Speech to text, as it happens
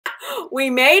We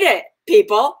made it,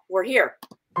 people. We're here.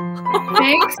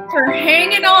 Thanks for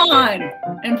hanging on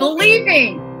and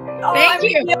believing. Thank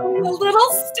you. I'm feeling a little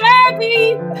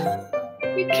stabby.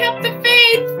 You kept the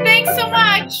faith. Thanks so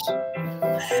much.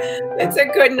 It's a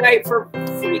good night for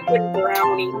freaking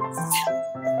brownies.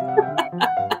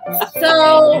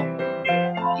 So,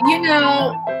 you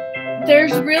know,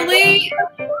 there's really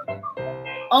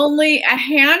only a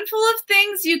handful of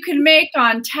things you can make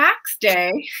on tax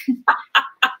day.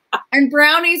 And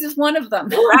brownies is one of them.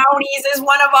 Brownies is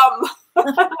one of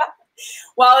them.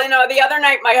 Well, you know, the other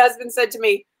night my husband said to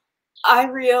me, I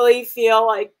really feel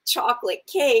like chocolate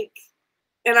cake.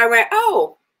 And I went,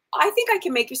 oh, I think I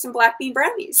can make you some black bean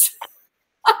brownies.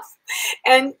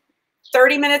 And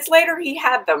 30 minutes later, he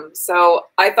had them. So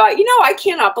I thought, you know, I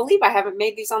cannot believe I haven't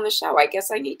made these on the show. I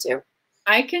guess I need to.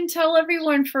 I can tell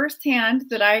everyone firsthand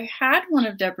that I had one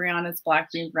of Debriana's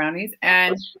black bean brownies,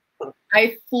 and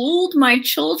I fooled my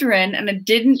children and I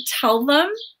didn't tell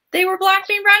them they were black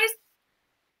bean brownies.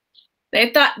 They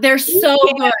thought they're so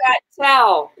good.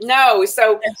 Tell. No.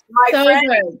 So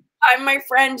my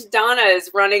friend Donna is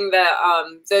running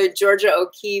the Georgia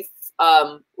O'Keeffe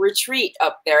retreat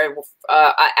up there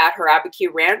at her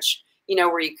Abiquiu Ranch, you know,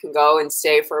 where you can go and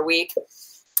stay for a week.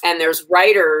 And there's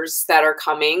writers that are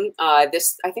coming. I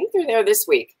think they're there this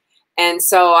week. And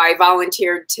so I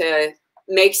volunteered to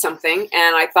make something,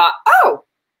 and I thought, oh,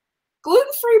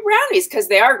 gluten-free brownies, because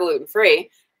they are gluten-free.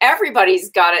 Everybody's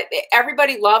got it.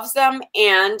 Everybody loves them,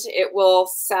 and it will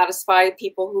satisfy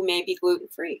people who may be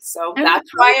gluten-free. So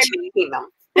that's why I'm making them.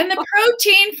 And the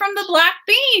protein from the black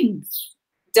beans.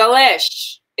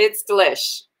 Delish. It's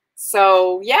delish.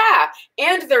 So yeah,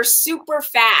 and they're super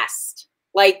fast.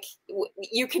 Like,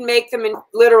 you can make them in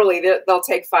literally, they'll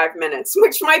take 5 minutes,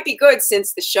 which might be good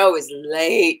since the show is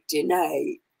late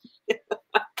tonight.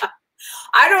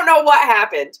 I don't know what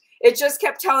happened. It just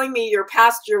kept telling me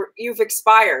you've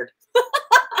expired.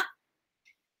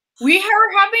 We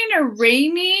are having a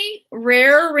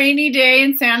rare rainy day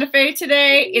in Santa Fe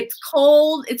today. It's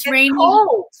cold. It's rainy.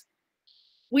 Cold.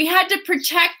 We had to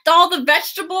protect all the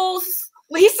vegetables.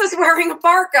 Lisa's wearing a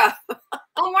parka.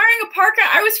 I'm wearing a parka.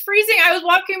 I was freezing. I was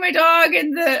walking my dog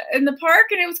in the park,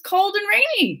 and it was cold and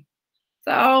rainy.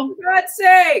 So, for God's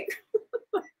sake.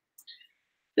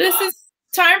 This is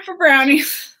time for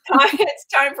brownies. It's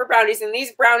time for brownies, and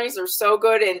these brownies are so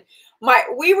good. And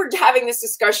we were having this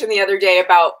discussion the other day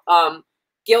about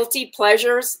guilty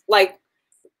pleasures. Like,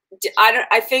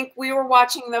 I think we were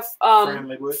watching the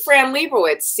Fran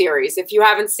Lebowitz series. If you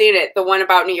haven't seen it, the one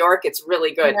about New York, it's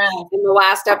really good. Yeah. In the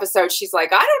last episode, she's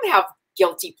like, I don't have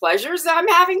guilty pleasures. I'm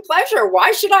having pleasure.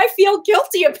 Why should I feel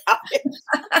guilty about it?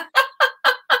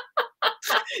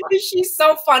 She's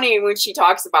so funny when she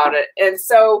talks about it. And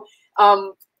so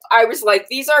I was like,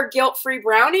 these are guilt-free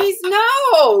brownies?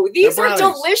 No, these are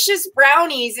delicious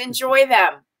brownies. Enjoy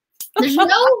them. There's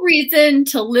no reason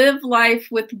to live life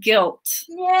with guilt.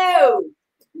 No.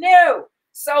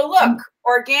 So look,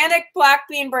 organic black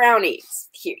bean brownies.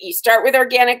 Here, you start with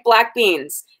organic black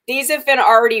beans. These have been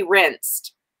already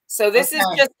rinsed. So this is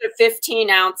just a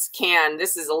 15-ounce can.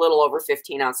 This is a little over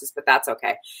 15 ounces, but that's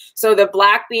okay. So the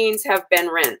black beans have been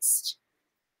rinsed.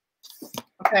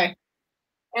 Okay.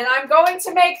 And I'm going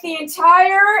to make the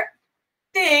entire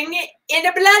thing in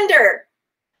a blender.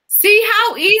 See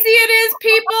how easy it is,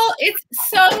 people? It's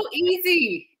so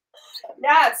easy.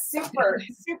 Yeah, it's super,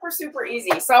 super, super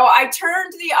easy. So I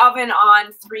turned the oven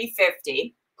on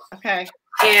 350. Okay.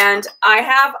 And I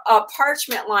have a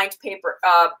parchment-lined paper,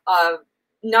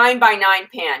 9x9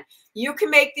 pan. You can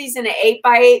make these in an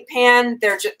 8x8 pan.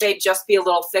 They'd just be a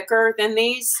little thicker than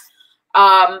these.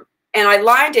 And I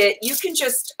lined it. You can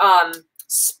just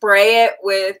spray it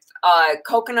with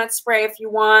coconut spray if you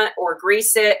want, or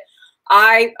grease it.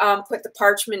 I put the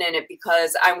parchment in it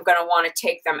because I'm going to want to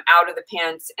take them out of the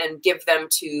pans and give them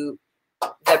to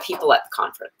the people at the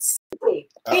conference.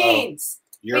 Beans.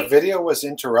 Your video was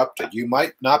interrupted. You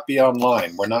might not be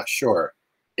online. We're not sure.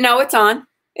 No, it's on.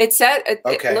 It said it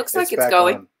looks like it's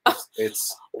going.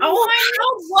 It's. Oh, I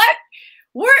know what.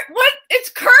 What? It's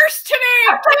cursed today.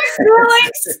 I'm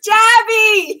feeling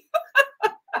stabby.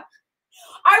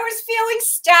 I was feeling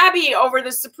stabby over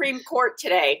the Supreme Court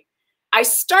today. I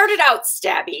started out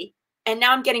stabby, and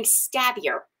now I'm getting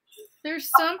stabbier. There's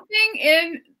something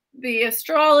in the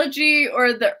astrology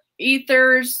or the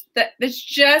ethers that's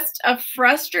just a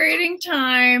frustrating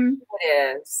time.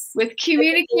 It is. With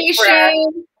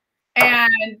communication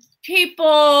and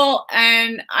people,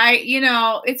 and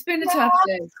it's been a tough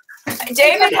day.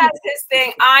 David has his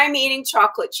thing. I'm eating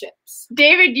chocolate chips.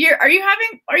 David, are you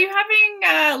having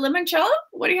limoncello?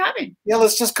 What are you having? Yeah,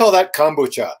 let's just call that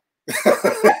kombucha. I'm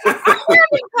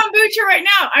having kombucha kombucha right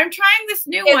now. I'm trying this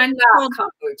new one called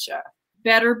kombucha.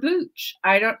 Better Booch.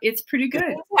 It's pretty good.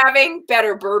 It's having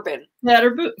better bourbon. Better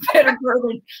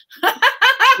bourbon.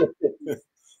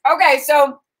 Okay,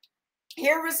 so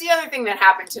here was the other thing that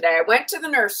happened today. I went to the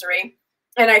nursery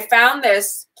and I found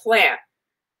this plant.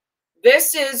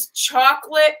 This is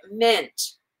chocolate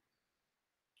mint.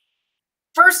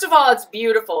 First of all, it's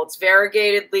beautiful. It's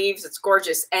variegated leaves. It's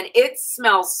gorgeous. And it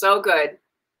smells so good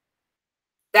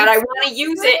that I want to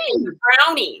use it in the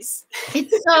brownies.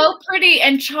 It's so pretty.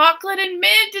 And chocolate and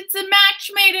mint, it's a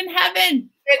match made in heaven.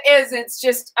 It is. It's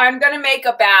just, I'm going to make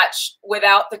a batch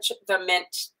without the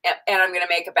mint, and I'm going to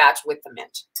make a batch with the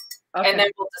mint. Okay. And then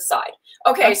we'll decide.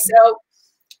 Okay, so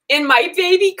in my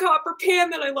baby copper pan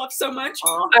that I love so much,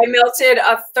 I melted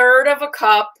 1/3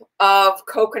 cup of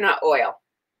coconut oil.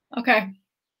 Okay.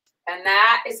 And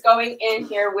that is going in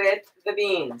here with the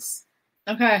beans.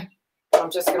 Okay. I'm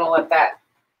just going to let that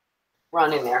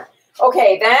run in there.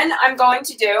 Okay, then I'm going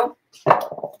to do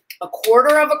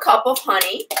 1/4 cup of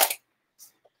honey.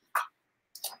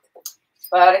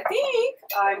 But I think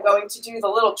I'm going to do the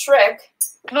little trick.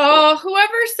 Oh,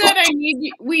 whoever said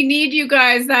we need you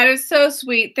guys. That is so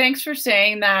sweet. Thanks for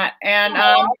saying that. And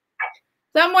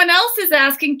someone else is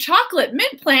asking, chocolate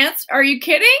mint plants. Are you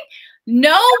kidding?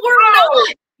 No, we're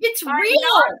not. It's real. I'm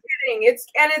not kidding.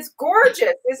 It's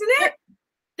gorgeous, isn't it?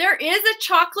 There is a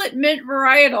chocolate mint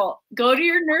varietal. Go to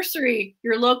your nursery,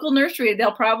 your local nursery.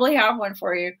 They'll probably have one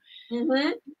for you.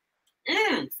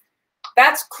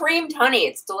 That's creamed honey.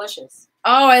 It's delicious.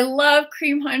 Oh, I love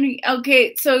cream honey.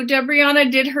 Okay, so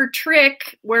Debriana did her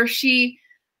trick where she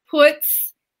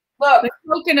puts the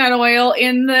coconut oil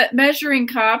in the measuring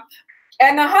cup.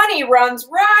 And the honey runs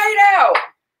right out.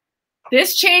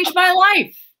 This changed my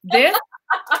life. This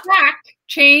hack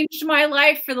changed my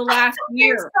life for the last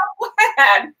year.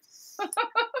 I'm so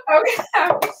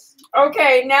glad.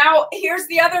 Okay, now here's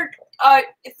the other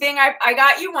thing. I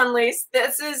got you one, Lise.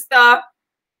 This is the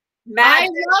magic.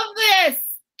 I love this.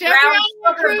 Debriana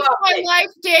improves my life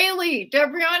daily.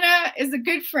 Debriana is a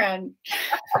good friend.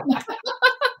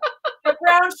 The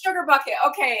brown sugar bucket.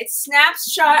 Okay, it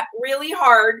snaps shut really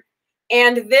hard,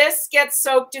 and this gets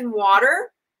soaked in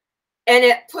water, and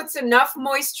it puts enough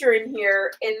moisture in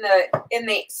here in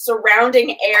the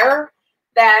surrounding air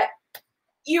that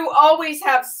you always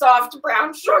have soft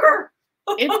brown sugar.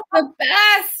 It's the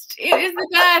best. It is the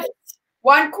best.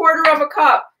 1/4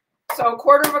 cup. So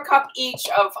 1/4 cup each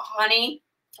of honey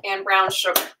and brown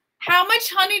sugar. How much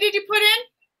honey did you put in?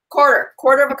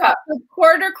 1/4 cup.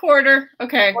 Quarter.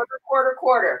 Okay.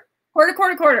 Quarter.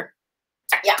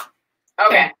 Yeah.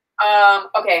 Okay.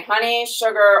 Okay. Honey,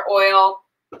 sugar, oil,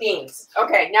 beans.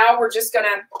 Okay. Now we're just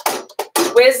gonna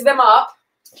whiz them up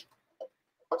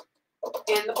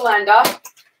in the blender.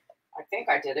 I think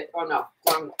I did it. Oh no,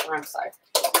 wrong side.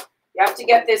 You have to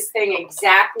get this thing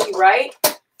exactly right,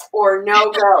 or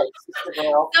no go, sister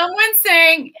girl. Someone's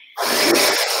saying,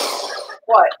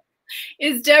 what?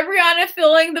 Is Debriana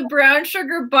filling the brown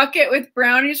sugar bucket with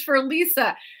brownies for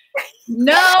Lisa?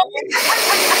 No.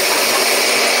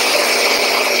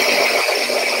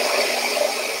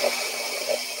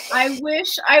 I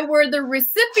wish I were the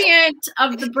recipient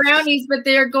of the brownies, but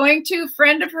they are going to a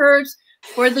friend of hers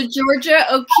for the Georgia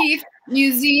O'Keeffe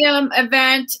Museum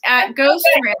event at Ghost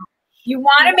Ranch. You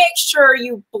want to make sure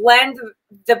you blend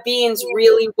the beans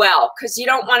really well, because you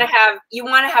don't want to have, you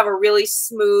want to have a really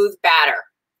smooth batter.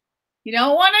 You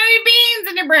don't want any beans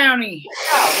in your brownie.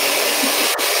 No.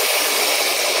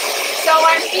 So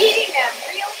I'm beating them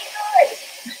really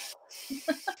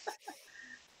good.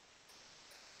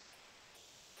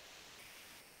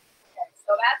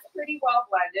 So that's pretty well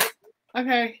blended.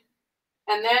 Okay.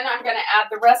 And then I'm going to add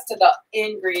the rest of the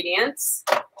ingredients.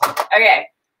 Okay.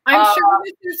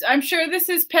 I'm sure this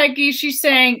is Peggy. She's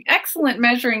saying, excellent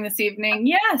measuring this evening.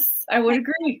 Yes, I would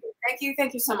agree.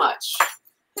 Thank you so much.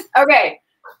 Okay.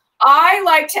 I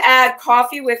like to add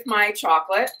coffee with my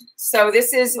chocolate. So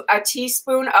this is a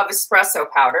teaspoon of espresso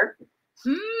powder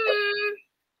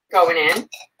going in.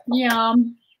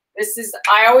 Yum. This is,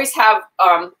 I always have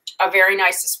a very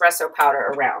nice espresso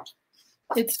powder around.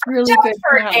 It's really good.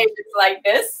 Like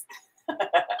this.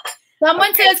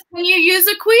 Someone says, can you use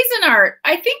a Cuisinart?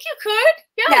 I think you could.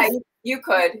 Yes. Yeah, you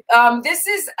could. This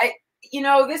is,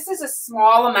 this is a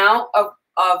small amount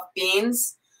of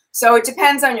beans. So it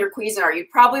depends on your Cuisinart. You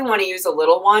probably want to use a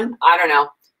little one. I don't know.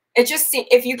 It just,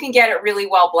 if you can get it really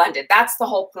well blended, that's the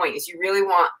whole point, is you really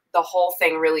want the whole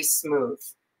thing really smooth.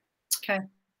 Okay.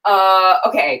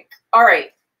 Okay. All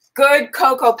right. Good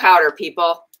cocoa powder,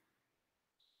 people.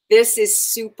 This is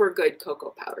super good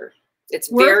cocoa powder. It's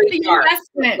very dark.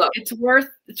 Look. It's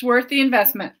worth the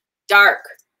investment. Dark.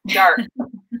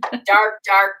 dark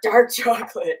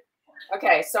chocolate.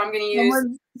 Okay, so I'm going to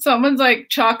use... Someone's like,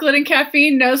 chocolate and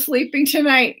caffeine, no sleeping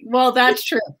tonight. Well, that's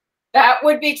true. That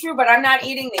would be true, but I'm not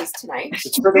eating these tonight.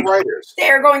 It's for the writers.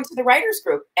 They're going to the writers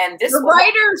group, and this the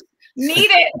writers need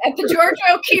it at the Georgia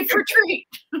O'Keeffe retreat.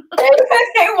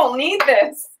 They will need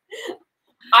this.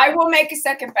 I will make a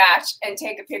second batch and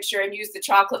take a picture and use the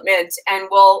chocolate mint, and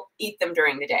we'll eat them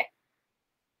during the day.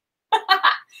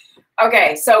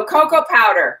 Okay, so cocoa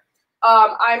powder.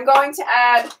 I'm going to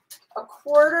add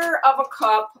 1/4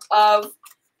 cup of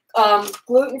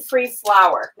gluten-free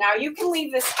flour. Now you can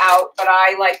leave this out, but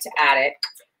I like to add it.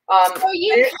 So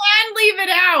you can leave it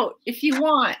out if you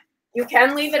want. You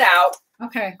can leave it out.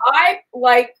 Okay. I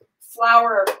like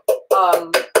Flour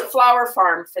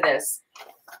Farm for this.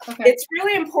 Okay. It's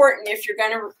really important if you're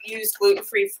going to use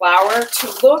gluten-free flour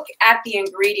to look at the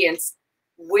ingredients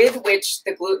with which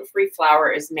the gluten-free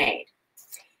flour is made.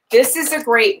 This is a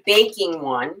great baking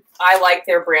one. I like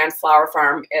their brand, Flour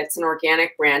Farm. It's an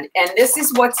organic brand. And this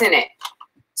is what's in it.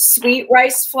 Sweet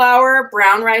rice flour,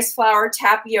 brown rice flour,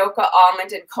 tapioca,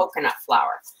 almond, and coconut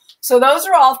flour. So those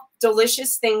are all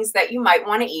delicious things that you might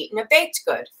want to eat in a baked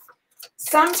good.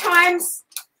 Sometimes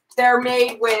they're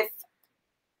made with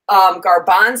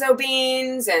garbanzo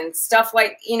beans and stuff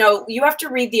like, you know, you have to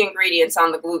read the ingredients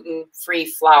on the gluten-free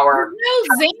flour. No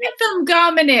xanthan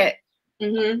gum in it.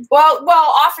 Mm-hmm. Well,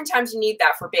 oftentimes you need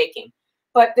that for baking,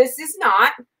 but this is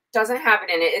not, doesn't have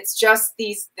it in it. It's just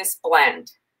this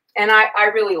blend, and I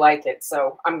really like it,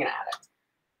 so I'm gonna add it.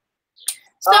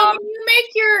 So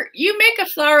you make a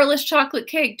flourless chocolate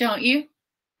cake, don't you?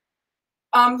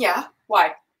 Yeah.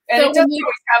 Why? And so it doesn't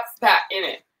always have that in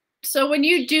it. So when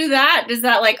you do that, does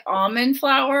that like almond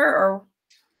flour or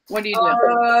what do you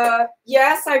do?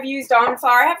 Yes, I've used almond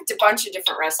flour. I have a bunch of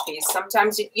different recipes.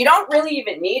 Sometimes you don't really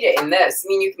even need it in this. I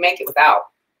mean, you can make it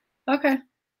without. Okay.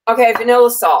 Okay,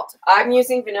 vanilla salt. I'm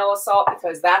using vanilla salt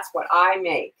because that's what I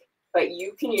make. But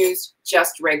you can use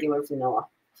just regular vanilla.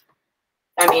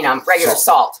 I mean, regular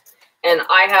salt. And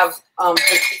I have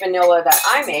vanilla that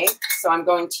I make, so I'm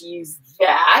going to use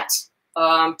that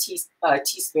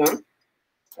teaspoon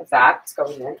of that. It's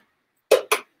going in.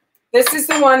 This is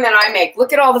the one that I make.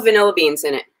 Look at all the vanilla beans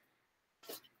in it.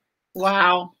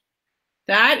 Wow.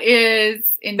 That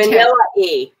is intense.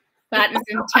 Vanilla-y. That is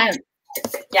intense.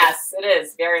 Yes, it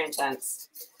is. Very intense.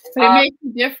 But it makes a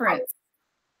difference.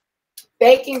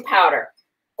 Baking powder.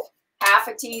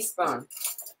 1/2 teaspoon.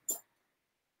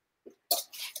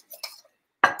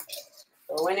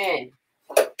 Going in.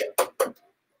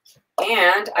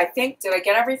 And I think, did I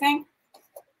get everything?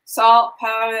 Salt,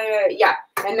 powder, yeah.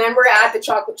 And then we're going to add the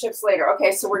chocolate chips later.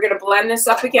 Okay, so we're going to blend this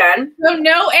up again. So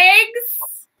no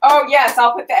eggs? Oh, yes,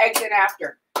 I'll put the eggs in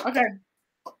after. Okay.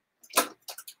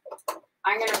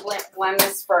 I'm going to blend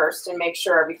this first and make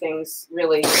sure everything's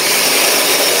really...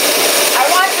 I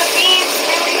want the beans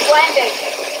really blended.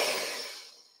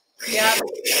 Yeah.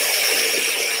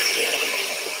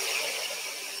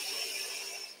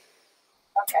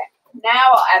 Okay,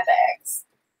 now I'll add the eggs.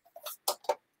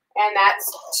 And that's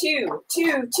two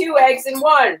eggs in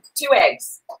one. 2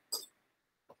 eggs.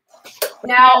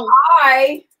 Now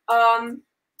I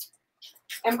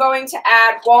am going to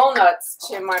add walnuts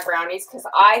to my brownies because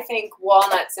I think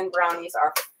walnuts and brownies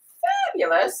are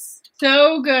fabulous.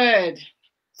 So good.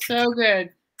 So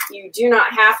good. You do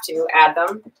not have to add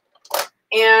them.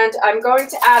 And I'm going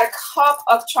to add 1 cup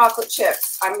of chocolate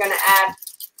chips. I'm going to add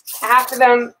 1/2 of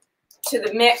them to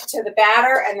the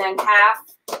batter and then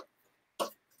 1/2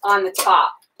 on the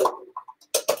top.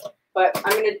 But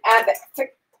I'm going to add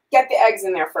get the eggs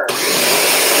in there first.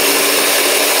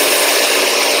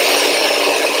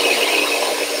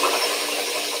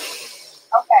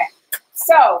 Okay,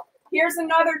 so here's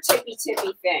another tippy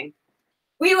thing.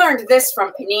 We learned this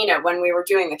from Panina when we were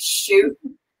doing the shoot.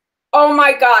 Oh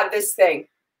my God, this thing.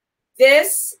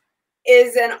 This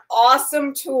is an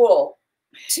awesome tool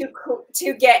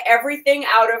to get everything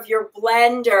out of your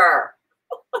blender.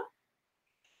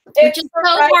 Which is so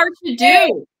hard to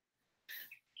do.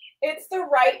 It's the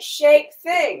right shape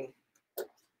thing.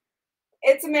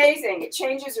 It's amazing. It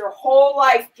changes your whole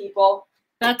life, people.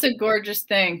 That's a gorgeous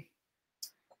thing.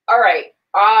 All right.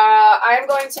 I'm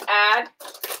going to add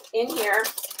in here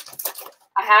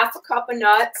 1/2 cup of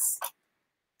nuts.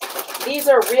 These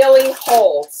are really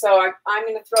whole, so I'm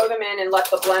going to throw them in and let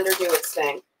the blender do its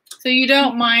thing. So you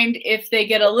don't mind if they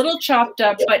get a little chopped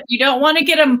up, but you don't want to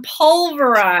get them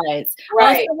pulverized.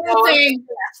 Right. Someone's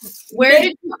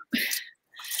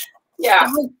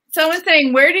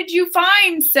saying, where did you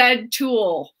find said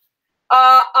tool?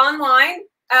 Online,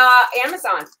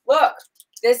 Amazon. Look,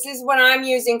 this is what I'm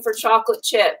using for chocolate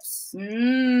chips.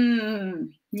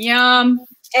 Mmm, yum.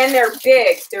 And they're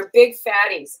big. They're big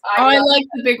fatties. I like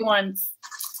the big ones.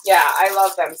 Yeah, I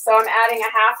love them. So I'm adding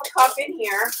a half a cup in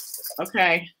here.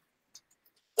 Okay.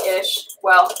 Ish.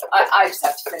 Well, I just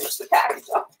have to finish the package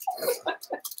up.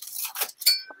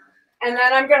 And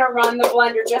then I'm going to run the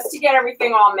blender just to get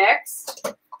everything all mixed,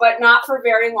 but not for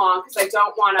very long because I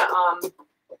don't want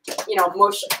to, you know,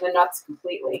 mush the nuts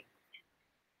completely.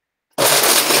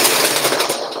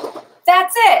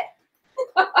 That's it.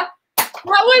 That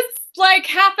was like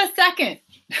half a second.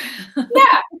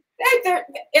 Yeah.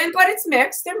 But it's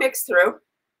mixed. They're mixed through.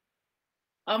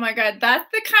 Oh my God. That's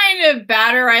the kind of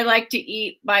batter I like to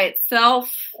eat by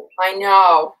itself. I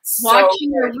know.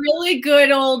 Watching a really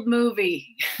good old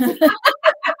movie.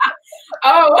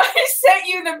 Oh, I sent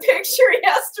you the picture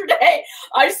yesterday.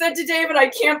 I said to David, I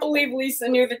can't believe Lisa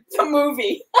knew the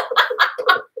movie.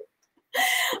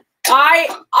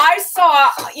 I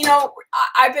saw, you know,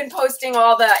 I've been posting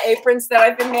all the aprons that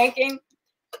I've been making.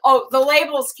 Oh, the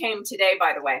labels came today,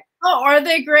 by the way. Oh, are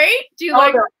they great? Do you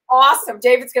like them? Awesome.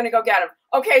 David's going to go get them.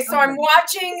 Okay, so I'm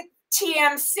watching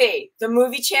TMC, the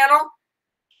movie channel,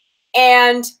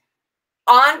 and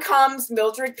on comes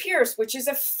Mildred Pierce, which is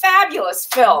a fabulous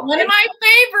film. One of my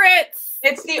favorites.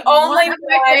 It's the only one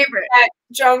that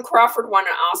Joan Crawford won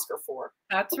an Oscar for.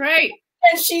 That's right.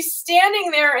 And she's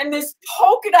standing there in this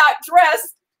polka dot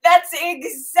dress that's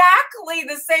exactly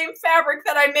the same fabric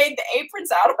that I made the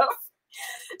aprons out of.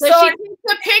 So she takes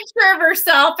a picture of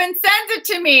herself and sends it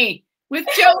to me with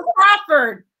Joan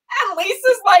Crawford. And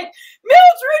Lisa's like,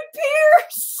 Mildred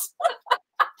Pierce.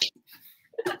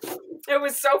 It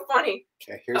was so funny.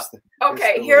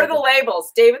 Okay, here are the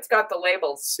labels. David's got the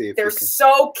labels. See if they're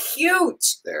so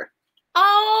cute. There.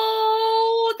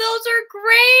 Oh, those are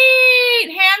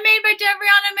great. Handmade by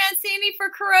Debriana Mancini for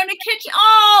Corona Kitchen.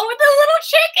 Oh, with a little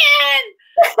chicken.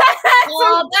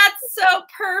 Oh, that's so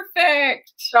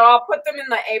perfect. So I'll put them in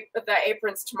the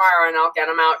aprons tomorrow, and I'll get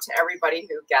them out to everybody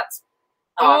who gets.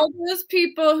 All those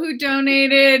people who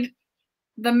donated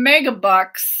the mega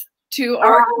bucks to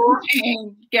our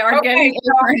campaign are getting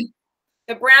aprons.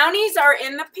 The brownies are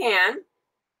in the pan.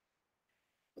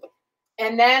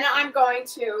 And then I'm going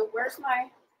to, where's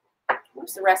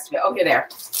the rest of it? Okay, there.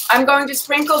 I'm going to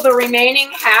sprinkle the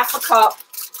remaining half a cup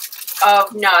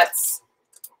of nuts.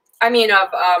 I mean, of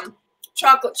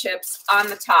chocolate chips on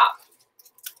the top.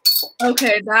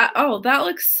 Okay, that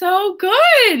looks so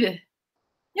good.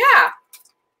 Yeah.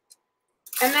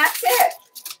 And that's it.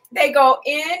 They go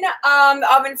in the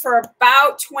oven for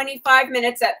about 25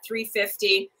 minutes at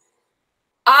 350.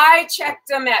 I checked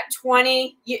them at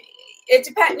 20. It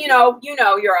depends, you know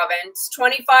your ovens,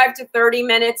 25 to 30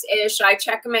 minutes ish. I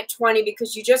check them at 20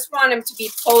 because you just want them to be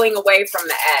pulling away from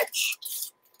the edge.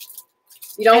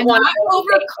 You don't want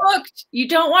overcooked. You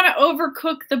don't want to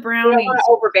overcook the brownies. You don't want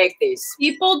to overbake these.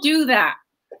 People do that.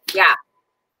 Yeah.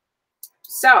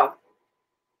 So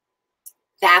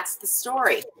that's the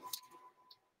story.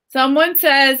 Someone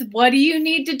says, "What do you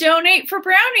need to donate for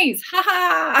brownies?" Ha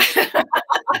ha.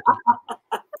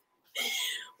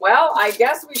 Well, I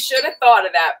guess we should have thought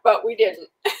of that, but we didn't.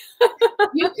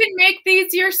 You can make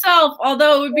these yourself,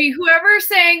 although it would be whoever's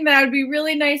saying that would be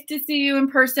really nice to see you in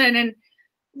person. And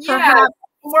yeah,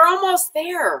 we're almost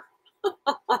there.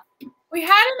 We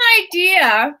had an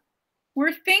idea.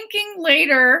 We're thinking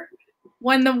later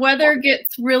when the weather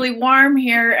gets really warm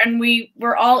here and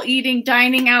we're all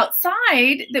dining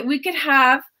outside, that we could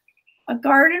have a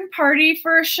garden party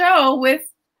for a show with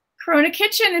Corona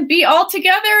Kitchen and be all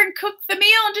together and cook the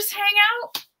meal and just hang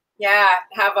out. Yeah,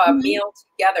 have a meal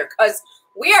together because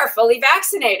we are fully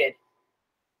vaccinated.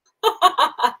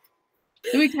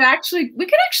 We could actually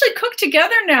cook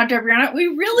together now, Debriana. We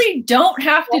really don't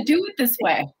have to do it this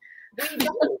way. We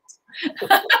don't.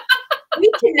 We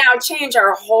can now change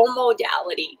our whole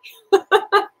modality.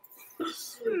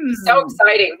 So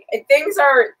exciting. Things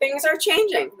are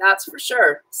changing, that's for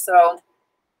sure. So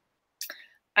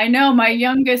I know my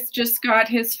youngest just got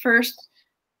his first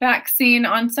vaccine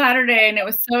on Saturday, and it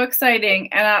was so exciting.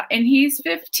 And he's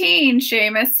 15,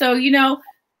 Seamus. So,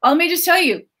 let me just tell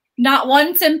you, not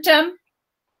one symptom.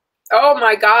 Oh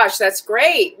my gosh, that's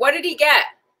great. What did he get?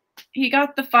 He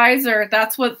got the Pfizer.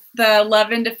 That's what the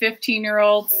 11 to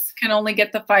 15-year-olds can only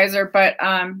get, the Pfizer. But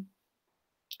I'm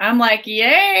like,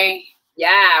 yay.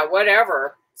 Yeah,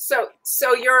 whatever. So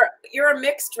you're a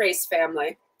mixed race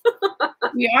family.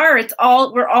 We are.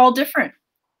 We're all different.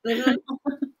 Mm-hmm.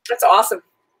 That's awesome.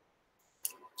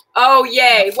 Oh,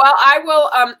 yay. Well,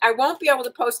 I won't be able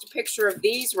to post a picture of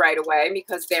these right away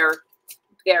because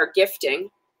they're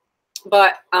gifting.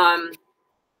 But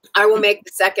I will make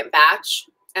the second batch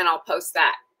and I'll post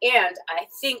that. And I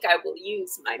think I will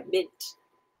use my mint.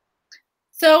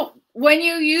 So when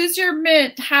you use your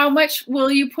mint, how much will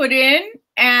you put in?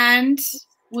 And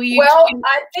will you? Well,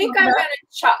 I think I'm going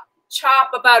to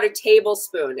chop about a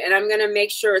tablespoon, and I'm going to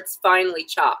make sure it's finely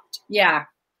chopped. Yeah.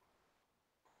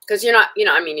 Because you're not,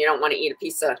 I mean, you don't want to eat a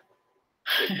piece of.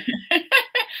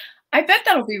 I bet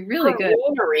that'll be really good.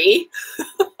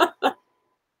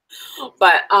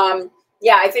 But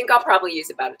yeah, I think I'll probably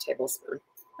use about a tablespoon.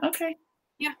 Okay.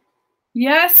 Yeah.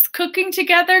 Yes, cooking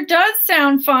together does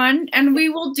sound fun, and we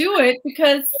will do it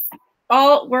because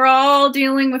we're all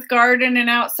dealing with garden and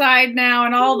outside now,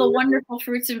 and all the wonderful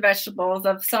fruits and vegetables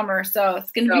of summer. So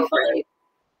it's going to be fun.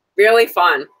 Really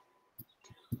fun.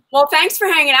 Well, thanks for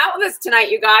hanging out with us tonight,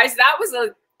 you guys. That was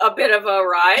a bit of a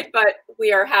ride, but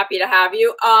we are happy to have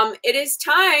you. It is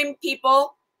time,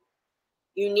 people.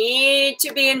 You need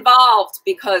to be involved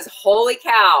because holy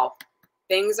cow,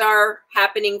 things are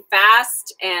happening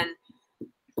fast and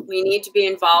we need to be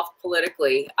involved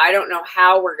politically. I don't know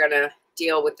how we're going to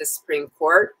deal with the Supreme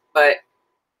Court, but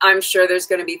I'm sure there's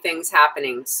going to be things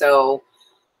happening. So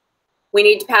we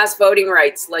need to pass voting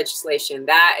rights legislation.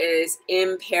 That is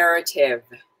imperative.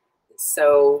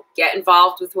 So get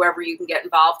involved with whoever you can get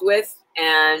involved with.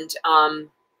 And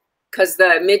because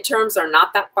the midterms are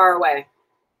not that far away.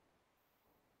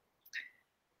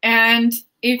 And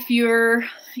if you're,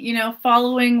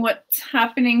 following what's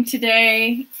happening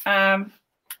today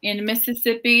in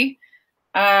Mississippi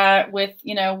with,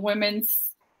 women's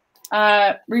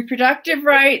reproductive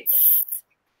rights,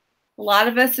 a lot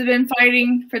of us have been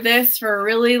fighting for this for a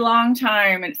really long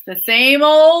time. It's the same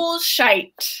old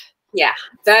shite. Yeah,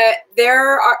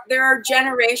 there are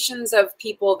generations of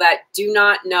people that do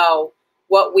not know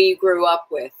what we grew up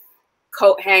with.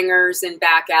 Coat hangers in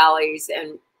back alleys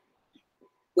and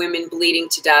women bleeding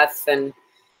to death, and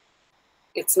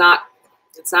it's not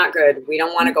good. We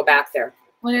don't want to go back there.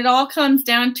 When it all comes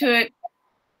down to it,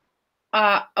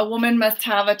 a woman must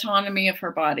have autonomy of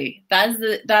her body. That is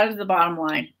the bottom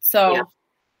line. So,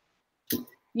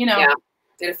 yeah,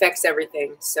 it affects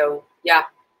everything. So, yeah,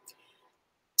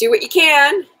 do what you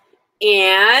can,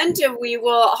 and we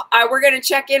will. We're going to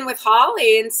check in with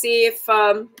Holly and see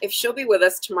if she'll be with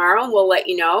us tomorrow, and we'll let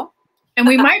you know. And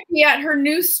we might be at her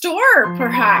new store,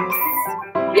 perhaps.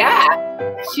 Yeah.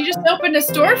 She just opened a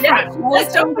storefront. Yeah,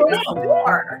 just opened a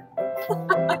store.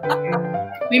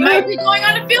 We might be going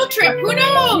on a field trip. Who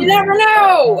knows? You never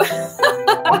know.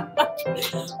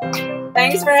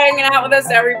 Thanks for hanging out with us,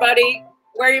 everybody.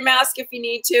 Wear your mask if you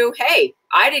need to. Hey,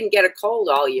 I didn't get a cold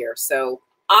all year, so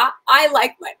I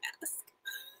like my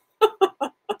mask.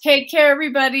 Take care,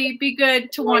 everybody. Be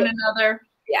good to one another.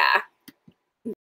 Yeah.